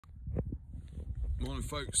Morning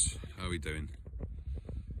folks, how are we doing?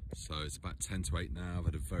 So it's about 10 to 8 now. I've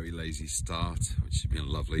had a very lazy start, which has been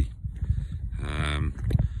lovely.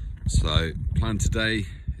 So plan today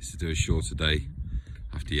is to do a shorter day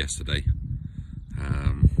after yesterday.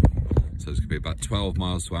 So it's going to be about 12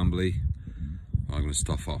 miles to Amberley. I'm going to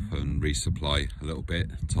stop off and resupply a little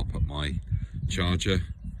bit, top up my charger,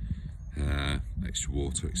 extra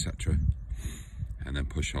water, etc. And then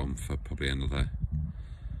push on for probably another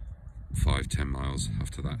 5-10 miles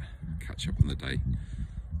after that, catch up on the day.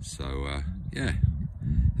 So yeah,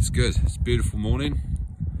 it's good. It's a beautiful morning.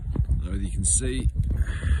 I don't know whether you can see,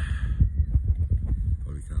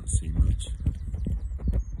 probably can't see much,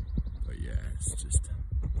 but yeah, it's just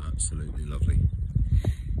absolutely lovely.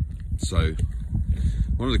 So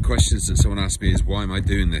one of the questions that someone asked me is, why am I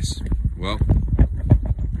doing this? Well,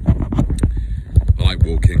 I like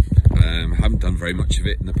walking. I haven't done very much of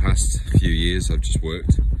it in the past few years. I've just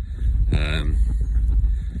worked.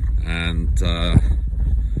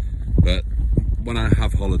 But when I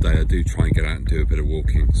have holiday, I do try and get out and do a bit of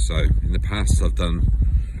walking. So in the past, I've done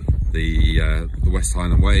the West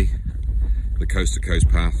Highland Way, the Coast to Coast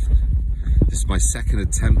path. This is my second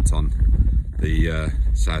attempt on the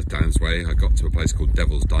South Downs Way. I got to a place called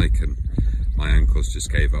Devil's Dyke and my ankles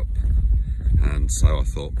just gave up, and so I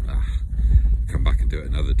thought, come back and do it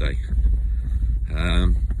another day.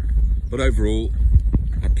 But overall,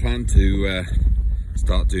 I plan to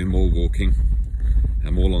start doing more walking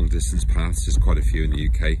and more long distance paths. There's quite a few in the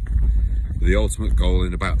UK, with the ultimate goal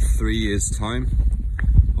in about 3 years time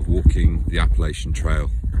of walking the Appalachian Trail,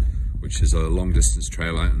 which is a long distance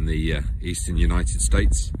trail out in the eastern United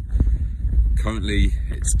States. Currently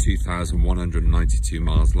it's 2,192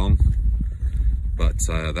 miles long, but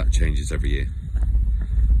that changes every year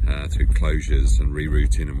through closures and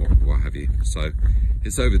rerouting and what have you. So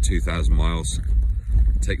it's over 2,000 miles.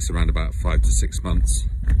 It takes around about 5 to 6 months,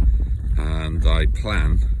 and I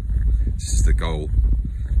plan, this is the goal,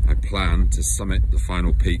 I plan to summit the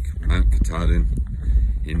final peak, Mount Katahdin,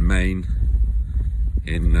 in Maine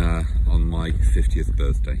on my 50th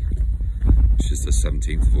birthday, which is the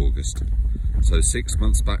 17th of August. So 6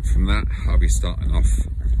 months back from that, I'll be starting off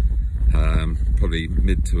probably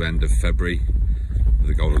mid to end of February, with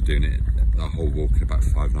the goal of doing it the whole walk in about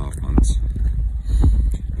 5.5 months.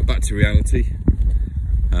 But back to reality.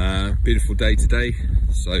 Beautiful day today.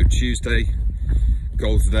 So Tuesday,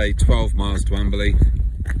 goal today, 12 miles to Amberley.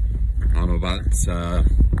 I'm about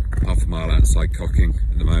half a mile outside Cocking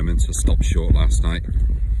at the moment. I stopped short last night.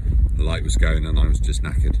 The light was going and I was just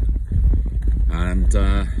knackered. And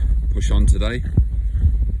push on today.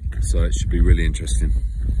 So it should be really interesting.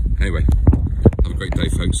 Anyway, have a great day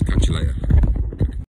folks. Catch you later.